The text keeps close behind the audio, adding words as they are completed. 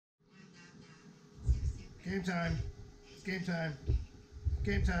Game time. It's game time.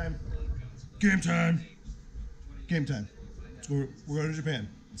 Game time. Game time. Game time. We're going to Japan.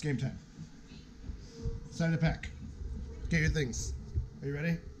 It's game time. It's time to pack. Get your things. Are you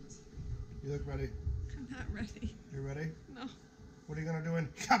ready? You look ready. I'm not ready. You ready? No. What are you going to do in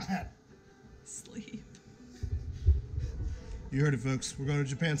Japan? Sleep. You heard it, folks. We're going to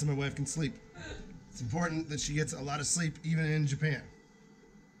Japan so my wife can sleep. It's important that she gets a lot of sleep even in Japan.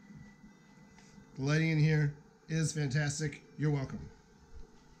 The lighting in here is fantastic. You're welcome.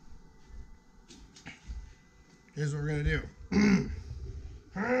 Here's what we're going to do.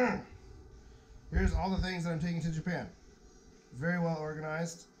 Here's all the things that I'm taking to Japan. Very well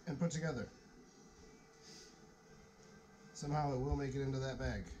organized and put together. Somehow it will make it into that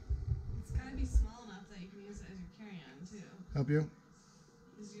bag. It's got to be small enough that you can use it as your carry-on, too. Help you?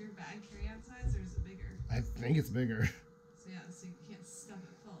 Is your bag carry-on size, or is it bigger? I think it's bigger. So yeah, so you can't stuff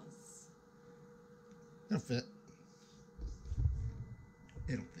it full. It'll fit.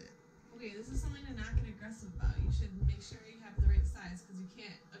 It'll fit. Okay, this is something to not get aggressive about. You should make sure you have the right size, because you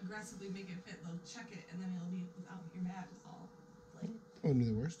can't aggressively make it fit. They'll check it, and then it'll be without your bag all. Like, That wouldn't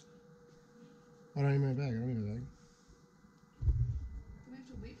be the worst. Why don't I need my bag? I don't need a bag. we have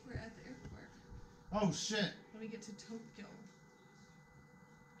to wait for it at the airport Oh, shit. when we get to Tokyo.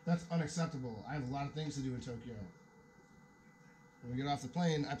 That's unacceptable. I have a lot of things to do in Tokyo. When we get off the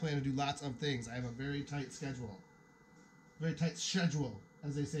plane, I plan to do lots of things. I have a very tight schedule. Very tight schedule,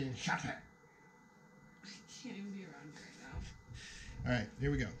 as they say in Japan. I can't even be around you right now. All right,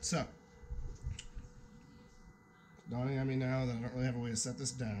 here we go. So, it's dawning on me now that I don't really have a way to set this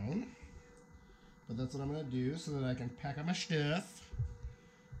down. But that's what I'm going to do so that I can pack up my stuff.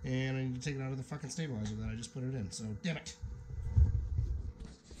 And I need to take it out of the fucking stabilizer that I just put it in. So, damn it.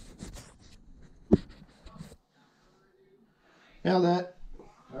 Nailed that.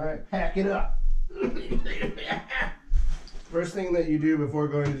 All right, pack it up. First thing that you do before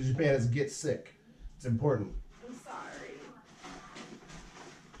going to Japan is get sick. It's important. I'm sorry.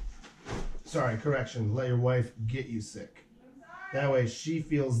 Sorry, correction. Let your wife get you sick. That way she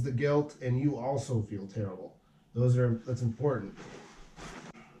feels the guilt and you also feel terrible. That's important.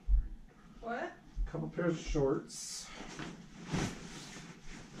 What? A couple pairs of shorts.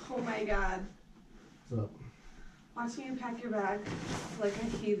 Oh my god. What's up? Watching you pack your bag like a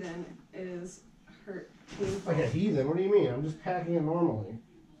heathen is painful. Like a heathen? What do you mean? I'm just packing it normally.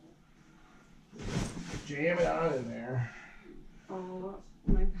 Jam it on in there. Oh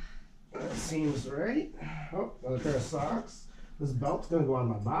my god. That seems right. Oh, another pair of socks. This belt's gonna go on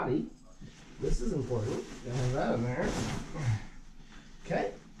my body. This is important. Gotta have that in there.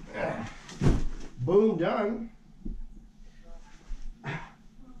 Okay. Boom, done.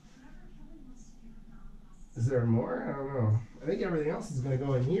 Is there more? I don't know. I think everything else is gonna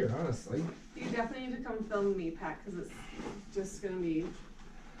go in here, honestly. You definitely need to come film me pack, because it's just gonna be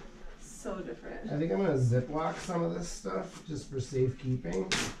so different. I think I'm gonna Ziploc some of this stuff just for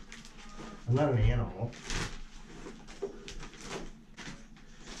safekeeping. I'm not an animal.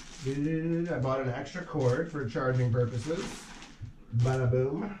 I bought an extra cord for charging purposes. Bada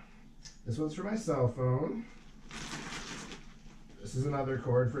boom. This one's for my cell phone. This is another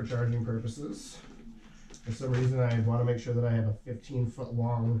cord for charging purposes. For some reason, I want to make sure that I have a 15-foot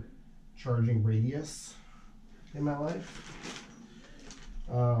long charging radius in my life.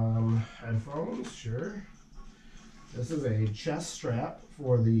 Headphones, sure. This is a chest strap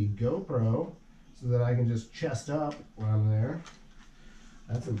for the GoPro so that I can just chest up when I'm there.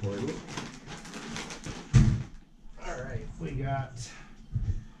 That's important. All right, we got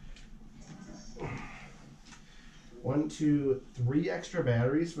 1, 2, 3 extra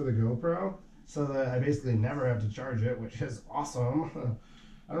batteries for the GoPro, so that I basically never have to charge it, which is awesome.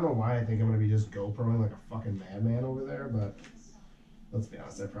 I don't know why I think I'm going to be just GoProing like a fucking madman over there, but let's be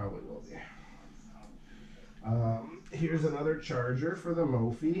honest, I probably will be. Here's another charger for the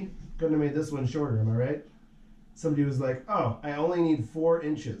Mophie. Couldn't have made this one shorter, am I right? Somebody was like, oh, I only need 4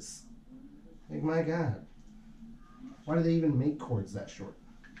 inches. Like, my God. Why do they even make cords that short?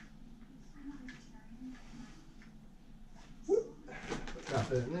 Whoop. Got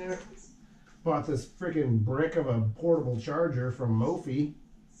that in there. Bought this freaking brick of a portable charger from Mophie.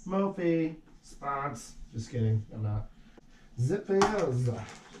 Mophie. Spons. Just kidding. I'm not. Zippers.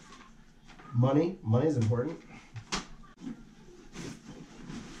 Money. Money is important.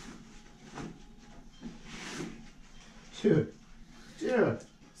 Dude.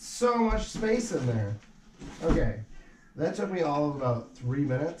 So much space in there. Okay. That took me all of about 3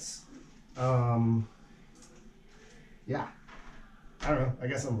 minutes. Yeah. I don't know. I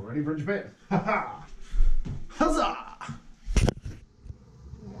guess I'm ready for Japan. Ha-ha! Huzzah!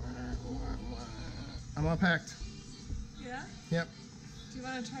 I'm all packed. Yeah? Yep. Do you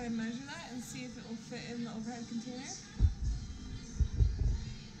want to try to measure that and see if it will fit in the overhead container?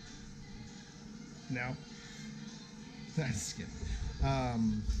 No. That's good.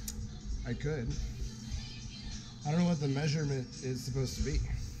 I could. I don't know what the measurement is supposed to be.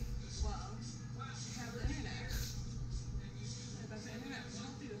 Well, have the internet. I bet the internet will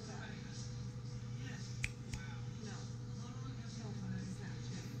help you with that. No. Don't put it in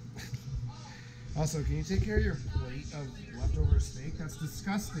Snapchat. Also, can you take care of your plate of leftover steak? That's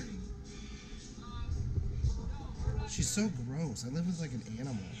disgusting. She's so gross. I live with like an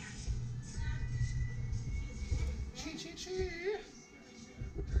animal.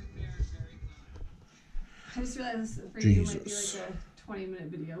 I just realized for Jesus. you might be like a 20-minute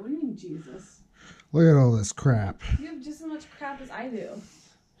video. What do you mean, Jesus? Look at all this crap. You have just as much crap as I do.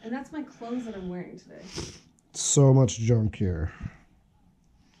 And that's my clothes that I'm wearing today. So much junk here.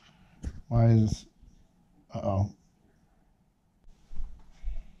 Why is... Uh-oh.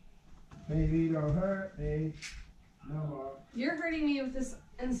 Baby, don't hurt me. No more. You're hurting me with this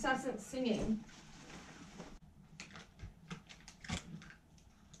incessant singing.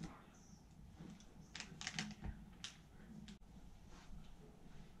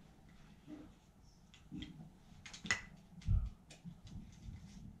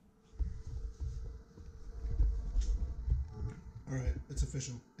 All right, it's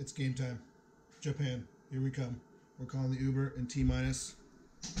official. It's game time. Japan, here we come. We're calling the Uber in T-minus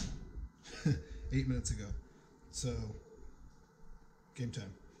 8 minutes ago. So, game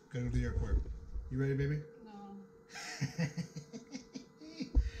time. Gotta go to the airport. You ready, baby? No.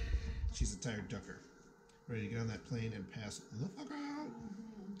 She's a tired ducker. Ready to get on that plane and pass the fuck out.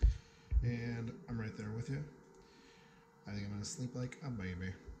 And I'm right there with you. I think I'm gonna sleep like a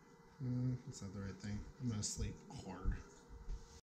baby. That's not the right thing. I'm gonna sleep hard.